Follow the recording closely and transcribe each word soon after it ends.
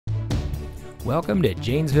Welcome to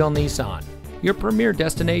Janesville Nissan, your premier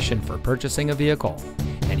destination for purchasing a vehicle.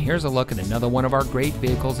 And here's a look at another one of our great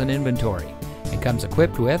vehicles in inventory. It comes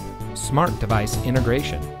equipped with smart device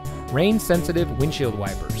integration, rain-sensitive windshield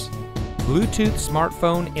wipers, Bluetooth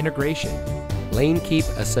smartphone integration, lane keep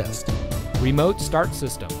assist, remote start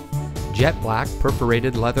system, jet black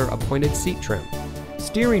perforated leather appointed seat trim,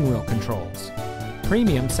 steering wheel controls,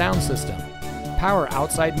 premium sound system, power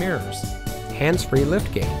outside mirrors, hands-free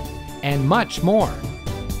liftgate, and much more.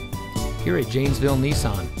 Here at Janesville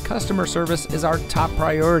Nissan, customer service is our top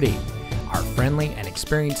priority. Our friendly and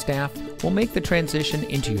experienced staff will make the transition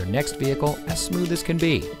into your next vehicle as smooth as can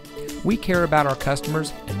be. We care about our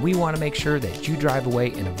customers, and we want to make sure that you drive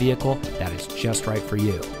away in a vehicle that is just right for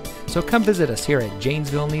you. So come visit us here at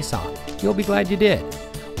Janesville Nissan. You'll be glad you did.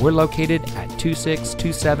 We're located at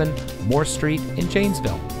 2627 Morse Street in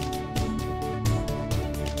Janesville.